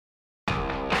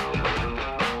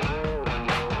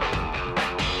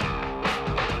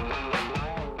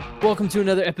Welcome to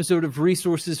another episode of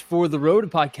Resources for the Road, a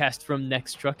podcast from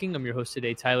Next Trucking. I'm your host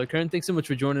today, Tyler Kern. Thanks so much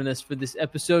for joining us for this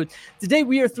episode. Today,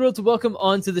 we are thrilled to welcome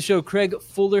onto the show Craig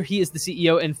Fuller. He is the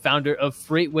CEO and founder of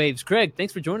FreightWaves. Craig,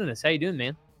 thanks for joining us. How you doing,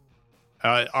 man?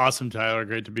 Awesome, Tyler.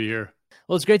 Great to be here.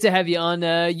 Well, it's great to have you on.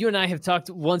 You and I have talked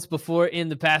once before in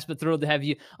the past, but thrilled to have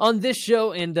you on this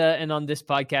show and on this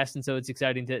podcast. And so it's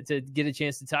exciting to get a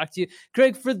chance to talk to you.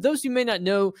 Craig, for those who may not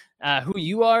know who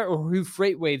you are or who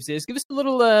FreightWaves is, give us a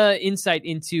little insight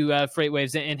into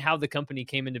FreightWaves and how the company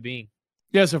came into being.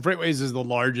 Yeah, so FreightWaves is the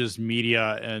largest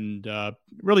media and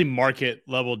really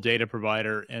market-level data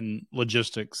provider in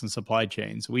logistics and supply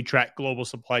chain. So we track global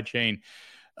supply chain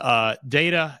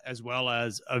data as well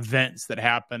as events that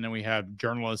happen, and we have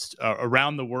journalists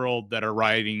around the world that are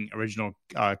writing original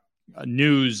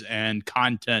news and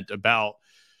content about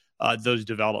those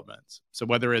developments. So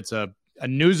whether it's a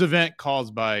news event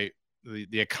caused by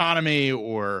the economy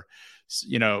or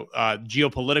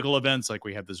geopolitical events like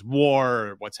we have this war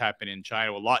or what's happening in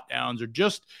China with lockdowns or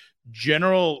just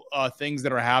general things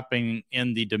that are happening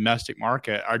in the domestic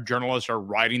market, our journalists are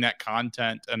writing that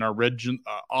content and are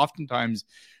oftentimes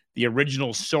the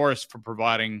original source for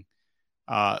providing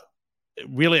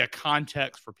really a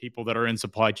context for people that are in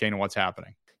supply chain and what's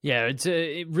happening. Yeah, it's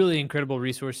a really incredible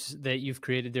resource that you've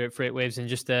created there at FreightWaves, and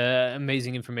just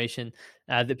amazing information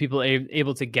that people are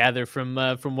able to gather from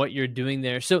what you're doing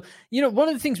there. So, one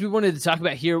of the things we wanted to talk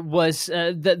about here was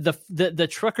the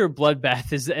trucker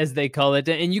bloodbath, as they call it,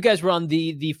 and you guys were on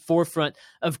the forefront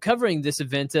of covering this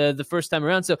event the first time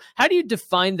around. So, how do you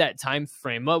define that time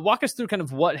frame? Walk us through kind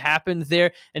of what happened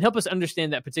there, and help us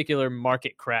understand that particular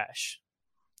market crash.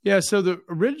 Yeah, so the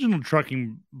original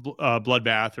trucking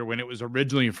bloodbath, or when it was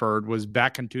originally referred, was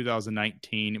back in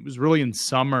 2019. It was really in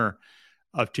summer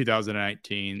of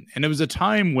 2019. And it was a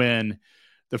time when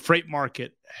the freight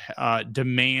market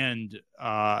demand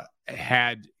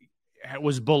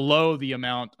was below the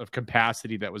amount of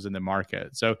capacity that was in the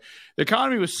market. So the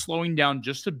economy was slowing down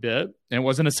just a bit, and it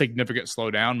wasn't a significant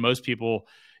slowdown. Most people,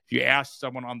 if you asked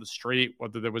someone on the street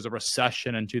whether there was a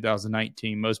recession in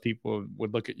 2019, most people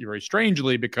would look at you very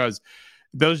strangely, because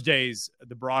those days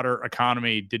the broader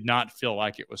economy did not feel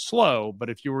like it was slow. But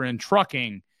if you were in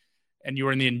trucking and you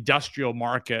were in the industrial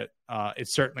market, it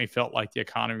certainly felt like the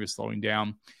economy was slowing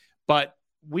down. But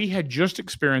we had just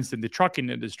experienced in the trucking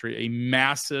industry a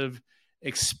massive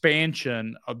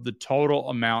expansion of the total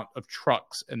amount of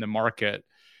trucks in the market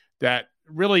that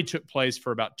really took place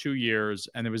for about 2 years.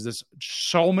 And there was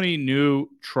so many new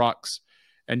trucks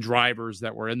and drivers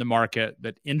that were in the market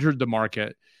that entered the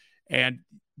market. And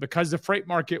because the freight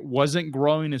market wasn't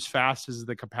growing as fast as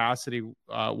the capacity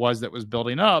that was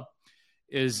building up,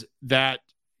 is that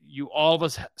you all of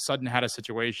a sudden had a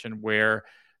situation where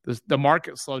the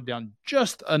market slowed down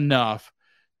just enough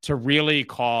to really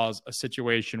cause a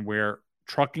situation where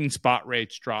trucking spot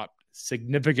rates dropped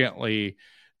significantly,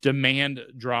 demand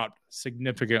dropped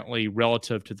significantly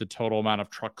relative to the total amount of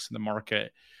trucks in the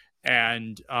market.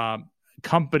 And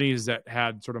companies that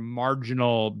had sort of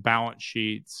marginal balance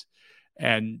sheets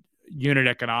and unit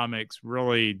economics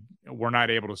really were not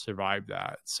able to survive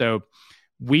that. So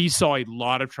we saw a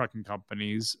lot of trucking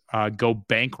companies go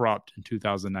bankrupt in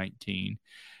 2019.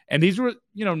 And these were,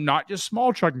 not just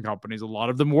small trucking companies. A lot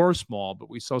of them were small, but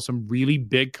we saw some really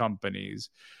big companies.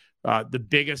 The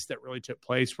biggest that really took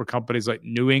place were companies like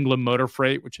New England Motor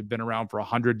Freight, which had been around for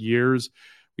 100 years.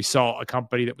 We saw a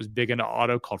company that was big into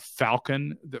auto called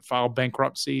Falcon that filed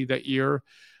bankruptcy that year.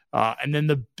 And then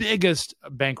the biggest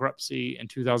bankruptcy in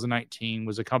 2019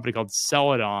 was a company called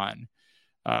Celadon,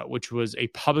 which was a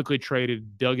publicly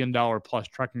traded billion-dollar-plus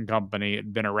trucking company. It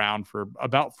had been around for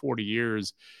about 40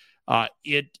 years.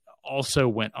 It also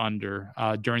went under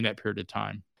during that period of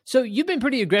time. So you've been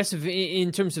pretty aggressive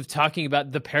in terms of talking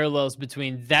about the parallels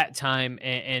between that time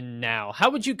and now. How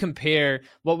would you compare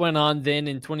what went on then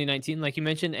in 2019, like you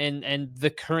mentioned, and the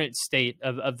current state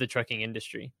of the trucking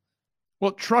industry?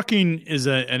 Well, trucking is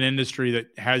an industry that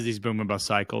has these boom and bust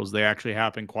cycles. They actually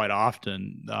happen quite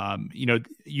often.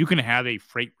 You can have a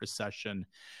freight recession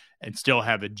and still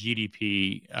have a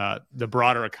GDP. The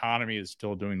broader economy is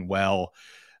still doing well.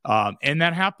 And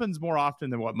that happens more often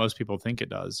than what most people think it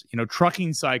does.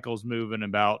 Trucking cycles move in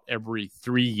about every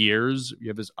 3 years. You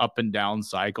have this up and down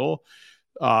cycle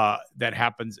that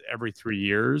happens every 3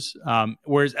 years,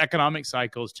 whereas economic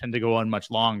cycles tend to go on much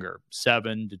longer,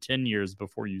 7 to 10 years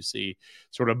before you see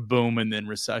sort of boom and then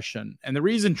recession. And the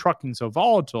reason trucking is so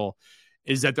volatile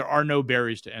is that there are no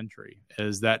barriers to entry.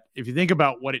 Is that if you think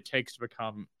about what it takes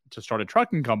to start a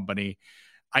trucking company,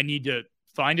 I need to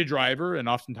find a driver, and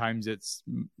oftentimes it's,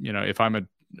 if I'm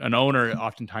an owner,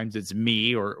 oftentimes it's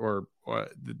me or or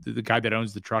the guy that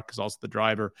owns the truck is also the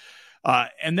driver.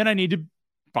 And then I need to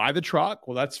buy the truck.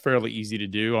 Well, that's fairly easy to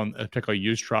do on a particularly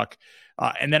used truck.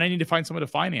 And then I need to find someone to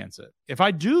finance it. If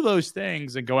I do those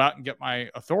things and go out and get my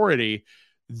authority,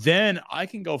 then I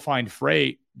can go find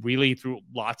freight really through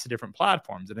lots of different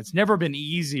platforms. And it's never been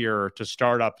easier to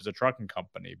start up as a trucking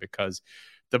company because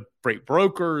the freight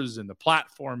brokers and the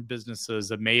platform businesses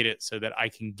have made it so that I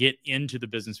can get into the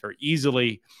business very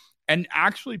easily and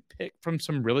actually pick from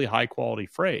some really high quality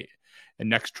freight. And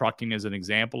Next Trucking is an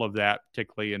example of that,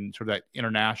 particularly in sort of that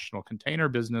international container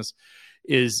business,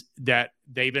 is that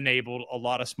they've enabled a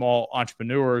lot of small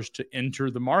entrepreneurs to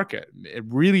enter the market. It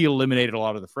really eliminated a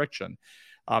lot of the friction.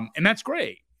 And that's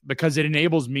great because it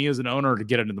enables me as an owner to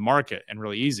get into the market and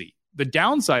really easy. The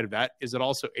downside of that is it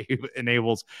also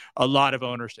enables a lot of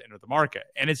owners to enter the market.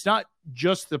 And it's not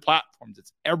just the platforms.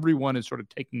 It's everyone is sort of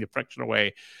taking the friction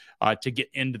away to get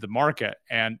into the market.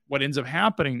 And what ends up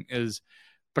happening is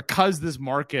because this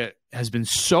market has been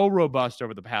so robust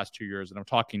over the past 2 years, and I'm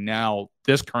talking now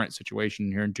this current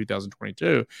situation here in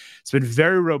 2022, it's been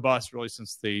very robust really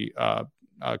since the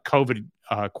COVID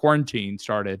quarantine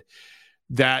started,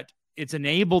 that it's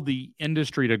enabled the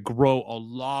industry to grow a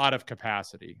lot of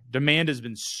capacity. Demand has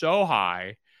been so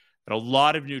high that a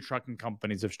lot of new trucking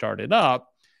companies have started up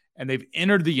and they've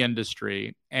entered the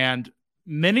industry, and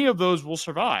many of those will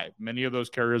survive. Many of those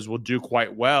carriers will do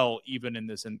quite well even in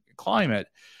this climate.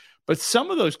 But some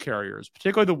of those carriers,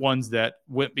 particularly the ones that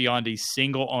went beyond a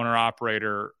single owner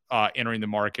operator entering the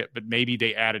market, but maybe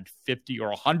they added 50 or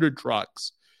 100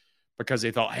 trucks because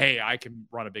they thought, hey, I can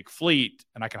run a big fleet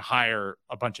and I can hire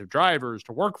a bunch of drivers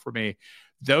to work for me.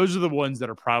 Those are the ones that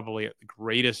are probably at the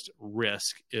greatest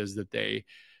risk, is that they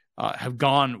have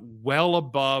gone well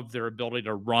above their ability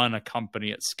to run a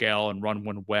company at scale and run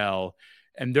one well.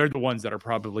 And they're the ones that are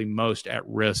probably most at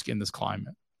risk in this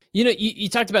climate. You know, you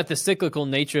talked about the cyclical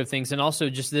nature of things and also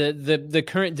just the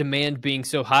current demand being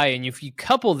so high. And if you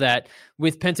couple that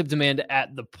with pent-up demand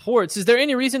at the ports, is there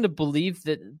any reason to believe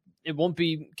that it won't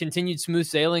be continued smooth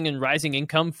sailing and rising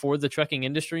income for the trucking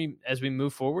industry as we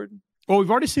move forward? Well,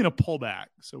 we've already seen a pullback.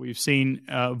 So we've seen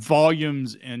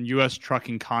volumes in U.S.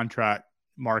 trucking contract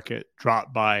market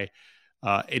drop by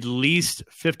at least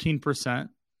 15%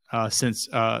 since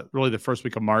really the first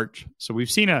week of March. So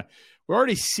we're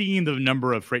already seeing the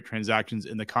number of freight transactions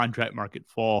in the contract market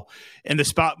fall. In the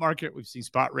spot market, we've seen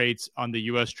spot rates on the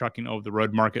U.S. trucking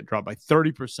over-the-road market drop by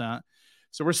 30%.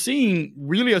 So we're seeing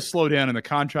really a slowdown in the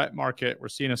contract market. We're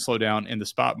seeing a slowdown in the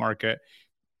spot market.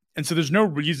 And so there's no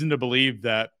reason to believe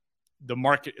that the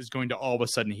market is going to all of a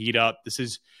sudden heat up. This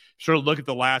is sort of look at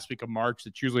the last week of March.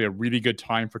 It's usually a really good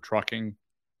time for trucking.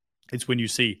 It's when you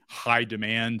see high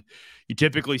demand. You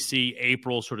typically see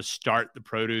April sort of start the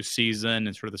produce season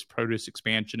and sort of this produce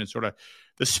expansion and sort of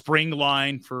the spring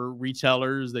line for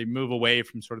retailers. They move away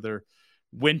from sort of their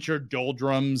winter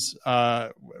doldrums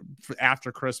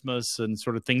after Christmas, and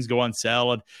sort of things go on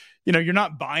sale. And, you know, you're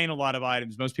not buying a lot of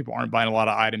items. Most people aren't buying a lot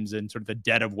of items in sort of the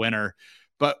dead of winter.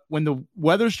 But when the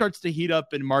weather starts to heat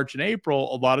up in March and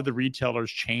April, a lot of the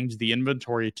retailers change the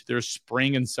inventory to their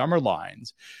spring and summer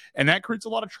lines. And that creates a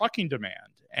lot of trucking demand.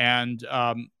 And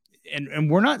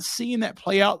we're not seeing that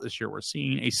play out this year. We're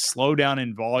seeing a slowdown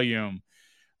in volume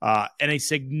and a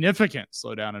significant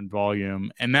slowdown in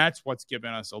volume. And that's what's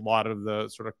given us a lot of the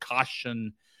sort of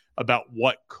caution about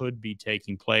what could be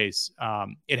taking place.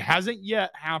 It hasn't yet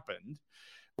happened.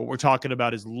 What we're talking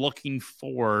about is looking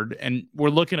forward, and we're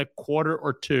looking a quarter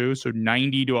or two, so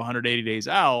 90 to 180 days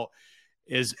out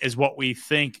is what we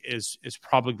think is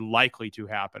probably likely to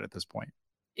happen at this point.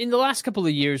 In the last couple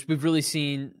of years, we've really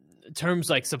seen terms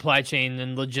like supply chain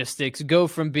and logistics go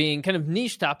from being kind of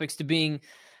niche topics to being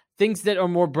things that are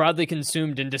more broadly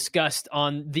consumed and discussed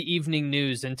on the evening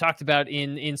news and talked about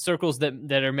in circles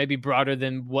that are maybe broader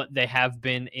than what they have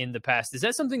been in the past. Is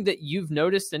that something that you've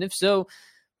noticed? And if so,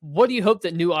 what do you hope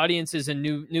that new audiences and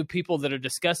new people that are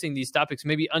discussing these topics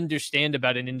maybe understand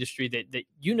about an industry that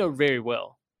you know very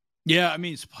well? Yeah, I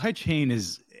mean, supply chain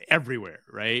is everywhere,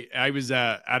 right? I was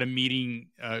at a meeting,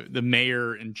 the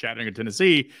mayor in Chattanooga,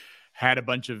 Tennessee, had a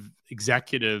bunch of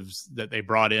executives that they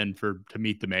brought in to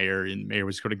meet the mayor, and the mayor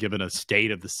was sort of given a state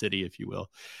of the city, if you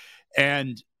will.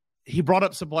 And he brought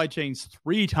up supply chains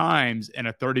 3 times in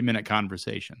a 30-minute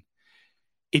conversation.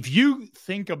 If you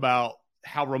think about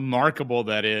how remarkable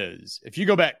that is, if you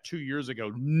go back 2 years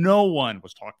ago, no one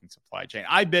was talking supply chain.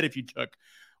 I bet if you took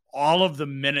all of the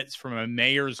minutes from a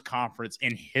mayor's conference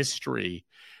in history,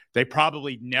 they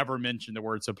probably never mentioned the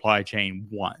word supply chain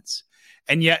once.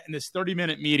 And yet in this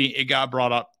 30-minute meeting, it got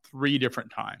brought up 3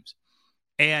 different times.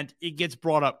 And it gets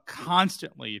brought up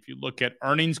constantly. If you look at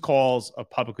earnings calls of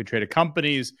publicly traded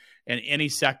companies in any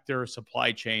sector,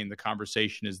 supply chain, the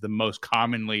conversation is the most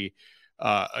commonly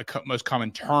most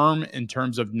common term in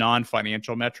terms of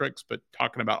non-financial metrics, but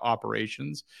talking about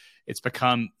operations, it's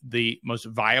become the most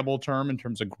viable term in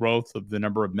terms of growth of the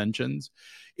number of mentions.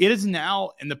 It is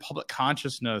now in the public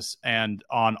consciousness and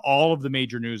on all of the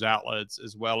major news outlets,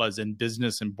 as well as in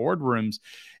business and boardrooms.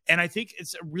 And I think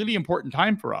it's a really important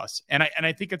time for us. And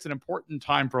I think it's an important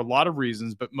time for a lot of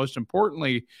reasons, but most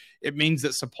importantly, it means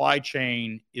that supply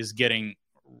chain is getting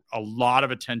a lot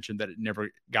of attention that it never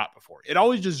got before. It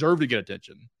always deserved to get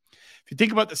attention. If you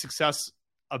think about the success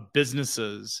of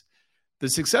businesses, the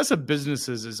success of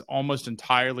businesses is almost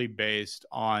entirely based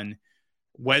on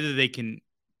whether they can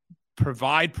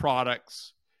provide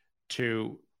products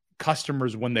to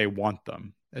customers when they want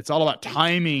them. It's all about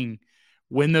timing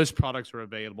when those products are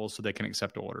available so they can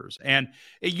accept orders. And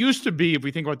it used to be, if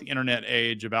we think about the internet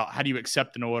age, about how do you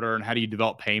accept an order and how do you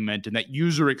develop payment, and that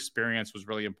user experience was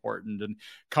really important. And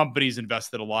companies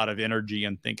invested a lot of energy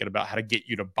in thinking about how to get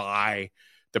you to buy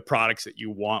the products that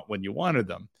you want when you wanted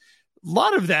them. A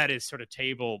lot of that is sort of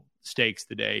table stakes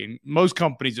today. And most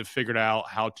companies have figured out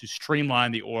how to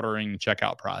streamline the ordering and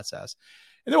checkout process.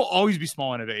 And there will always be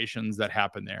small innovations that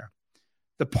happen there.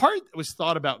 The part that was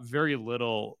thought about very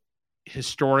little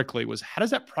historically was, how does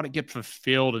that product get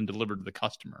fulfilled and delivered to the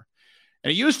customer?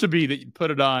 And it used to be that you'd put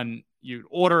it on, you'd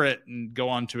order it and go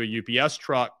onto a UPS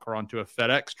truck or onto a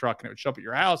FedEx truck, and it would show up at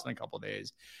your house in a couple of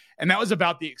days. And that was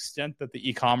about the extent that the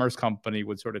e-commerce company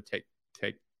would sort of take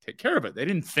care of it. They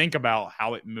didn't think about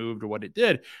how it moved or what it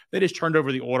did. They just turned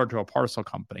over the order to a parcel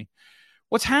company.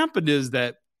 What's happened is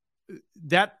that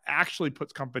actually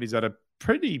puts companies at a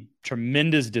pretty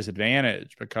tremendous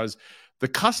disadvantage, because the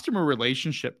customer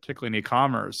relationship, particularly in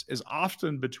e-commerce, is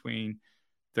often between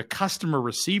the customer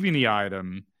receiving the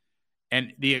item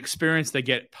and the experience they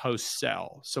get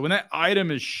post-sell. So when that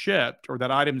item is shipped or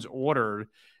that item is ordered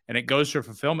and it goes to a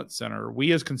fulfillment center,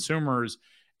 we as consumers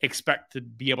expect to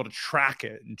be able to track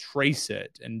it and trace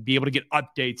it and be able to get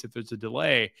updates if there's a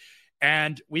delay.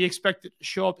 And we expect it to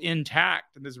show up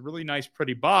intact in this really nice,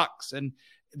 pretty box. And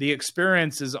the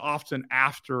experience is often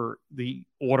after the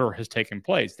order has taken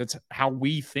place. That's how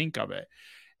we think of it.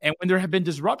 And when there have been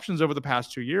disruptions over the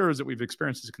past 2 years that we've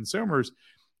experienced as consumers,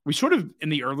 we sort of, in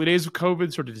the early days of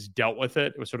COVID, sort of just dealt with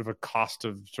it. It was sort of a cost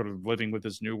of sort of living with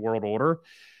this new world order.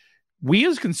 We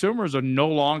as consumers are no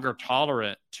longer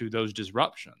tolerant to those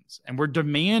disruptions. And we're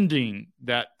demanding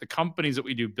that the companies that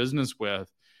we do business with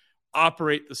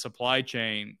operate the supply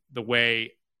chain the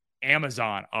way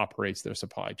Amazon operates their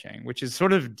supply chain, which is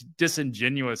sort of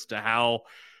disingenuous to how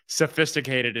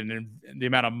sophisticated and the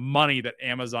amount of money that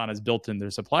Amazon has built in their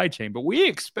supply chain. But we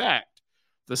expect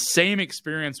the same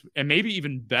experience, and maybe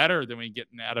even better than we get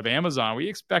out of Amazon. We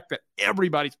expect that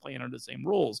everybody's playing under the same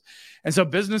rules. And so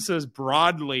businesses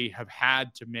broadly have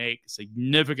had to make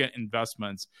significant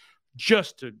investments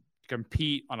just to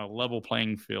compete on a level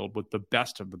playing field with the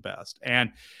best of the best.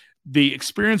 And the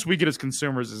experience we get as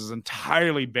consumers is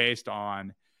entirely based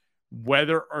on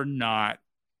whether or not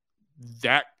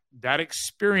that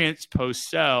experience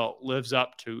post-sell lives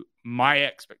up to my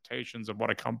expectations of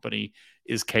what a company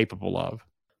is capable of.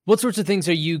 What sorts of things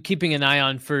are you keeping an eye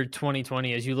on for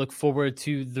 2020 as you look forward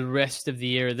to the rest of the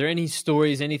year? Are there any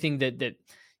stories, anything that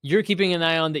you're keeping an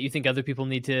eye on that you think other people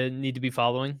need to be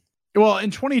following? Well,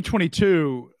 in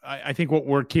 2022, I think what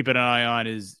we're keeping an eye on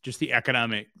is just the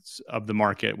economics of the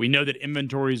market. We know that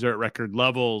inventories are at record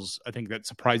levels. I think that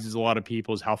surprises a lot of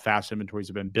people is how fast inventories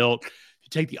have been built. If you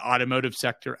take the automotive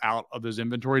sector out of those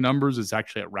inventory numbers, it's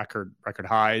actually at record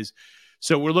highs.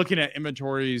 So we're looking at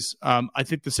inventories. I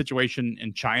think the situation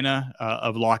in China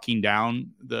of locking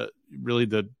down the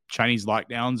Chinese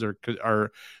lockdowns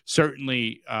are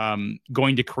certainly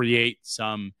going to create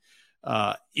some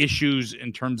issues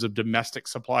in terms of domestic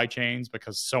supply chains,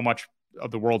 because so much of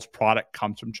the world's product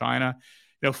comes from China.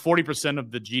 40%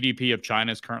 of the GDP of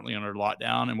China is currently under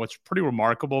lockdown. And what's pretty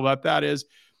remarkable about that is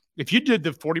if you did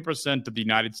the 40% of the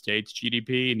United States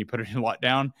GDP and you put it in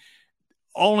lockdown,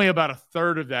 only about a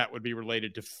third of that would be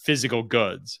related to physical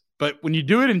goods. But when you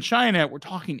do it in China, we're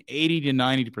talking 80 to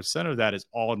 90% of that is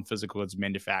all in physical goods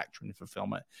manufacturing and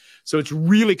fulfillment. So it's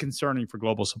really concerning for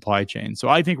global supply chain. So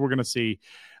I think we're going to see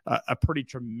a pretty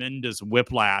tremendous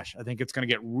whiplash. I think it's going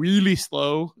to get really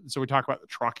slow. So we talk about the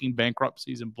trucking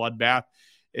bankruptcies and bloodbath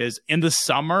is in the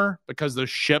summer, because those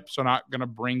ships are not going to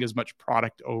bring as much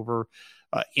product over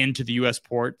into the U.S.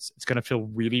 ports. It's going to feel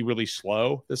really, really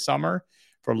slow this summer.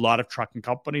 For a lot of trucking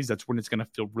companies, that's when it's going to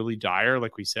feel really dire.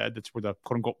 Like we said, that's where the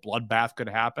quote unquote bloodbath could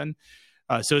happen.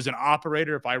 So as an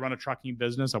operator, if I run a trucking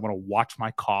business, I want to watch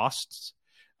my costs.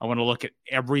 I want to look at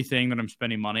everything that I'm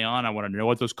spending money on. I want to know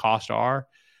what those costs are.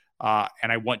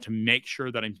 And I want to make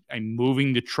sure that I'm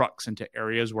moving the trucks into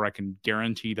areas where I can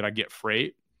guarantee that I get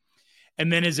freight.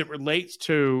 And then as it relates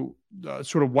to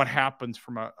sort of what happens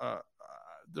from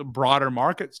the broader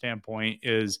market standpoint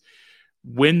is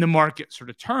when the market sort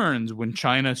of turns, when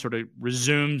China sort of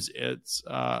resumes its,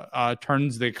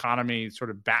 turns the economy sort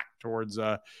of back towards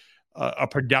a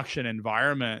production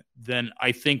environment, then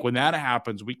I think when that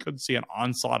happens, we could see an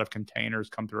onslaught of containers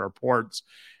come through our ports,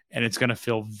 and it's going to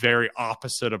feel very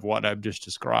opposite of what I've just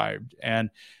described. And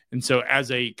so as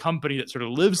a company that sort of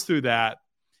lives through that,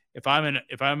 if I'm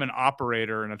an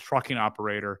operator and a trucking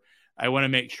operator, I want to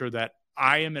make sure that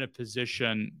I am in a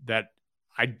position that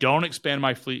I don't expand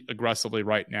my fleet aggressively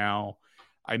right now.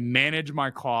 I manage my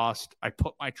cost. I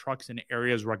put my trucks in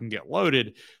areas where I can get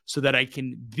loaded so that I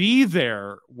can be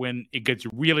there when it gets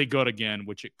really good again,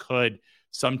 which it could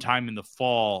sometime in the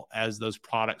fall as those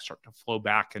products start to flow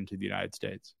back into the United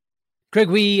States. Craig,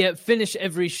 we finish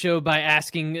every show by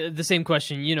asking the same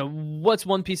question. What's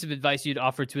one piece of advice you'd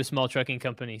offer to a small trucking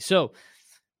company? So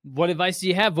what advice do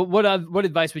you have? What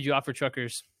advice would you offer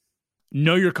truckers?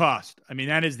 Know your cost. I mean,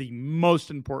 that is the most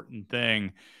important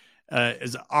thing.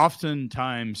 Is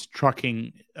oftentimes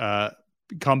trucking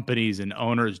companies and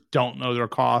owners don't know their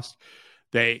cost.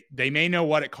 They may know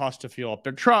what it costs to fuel up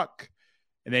their truck,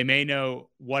 and they may know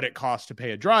what it costs to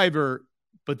pay a driver,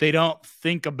 but they don't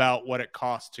think about what it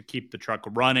costs to keep the truck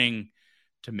running,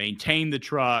 to maintain the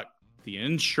truck, the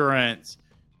insurance,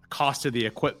 the cost of the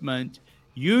equipment.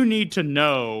 You need to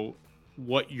know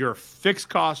what your fixed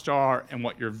costs are and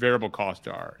what your variable costs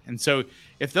are. And so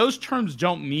if those terms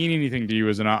don't mean anything to you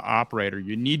as an operator,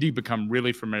 you need to become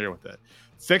really familiar with it.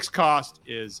 Fixed cost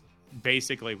is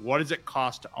basically, what does it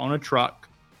cost to own a truck?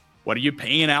 What are you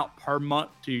paying out per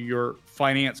month to your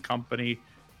finance company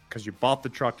because you bought the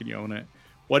truck and you own it?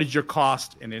 What is your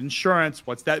cost in insurance?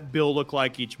 What's that bill look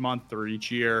like each month or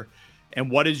each year? And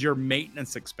what is your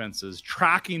maintenance expenses?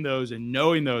 Tracking those and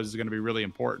knowing those is going to be really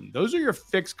important. Those are your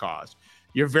fixed costs.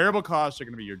 Your variable costs are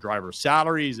going to be your driver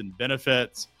salaries and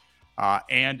benefits,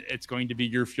 and it's going to be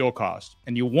your fuel cost.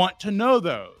 And you want to know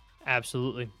those.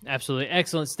 Absolutely. Absolutely.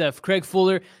 Excellent stuff. Craig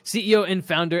Fuller, CEO and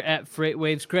founder at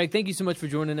FreightWaves. Craig, thank you so much for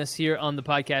joining us here on the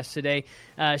podcast today,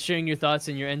 sharing your thoughts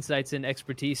and your insights and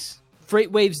expertise.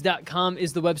 FreightWaves.com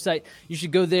is the website. You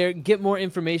should go there, get more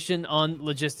information on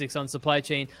logistics, on supply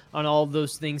chain, on all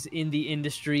those things in the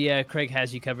industry. Craig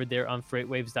has you covered there on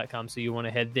FreightWaves.com, so you want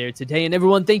to head there today. And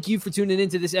everyone, thank you for tuning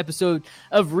into this episode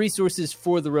of Resources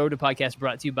for the Road, a podcast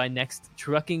brought to you by Next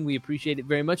Trucking. We appreciate it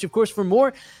very much. Of course, for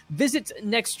more, visit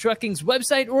Next Trucking's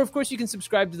website, or of course, you can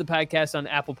subscribe to the podcast on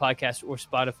Apple Podcasts or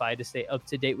Spotify to stay up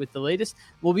to date with the latest.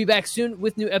 We'll be back soon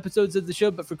with new episodes of the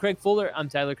show, but for Craig Fuller, I'm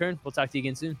Tyler Kern. We'll talk to you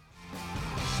again soon.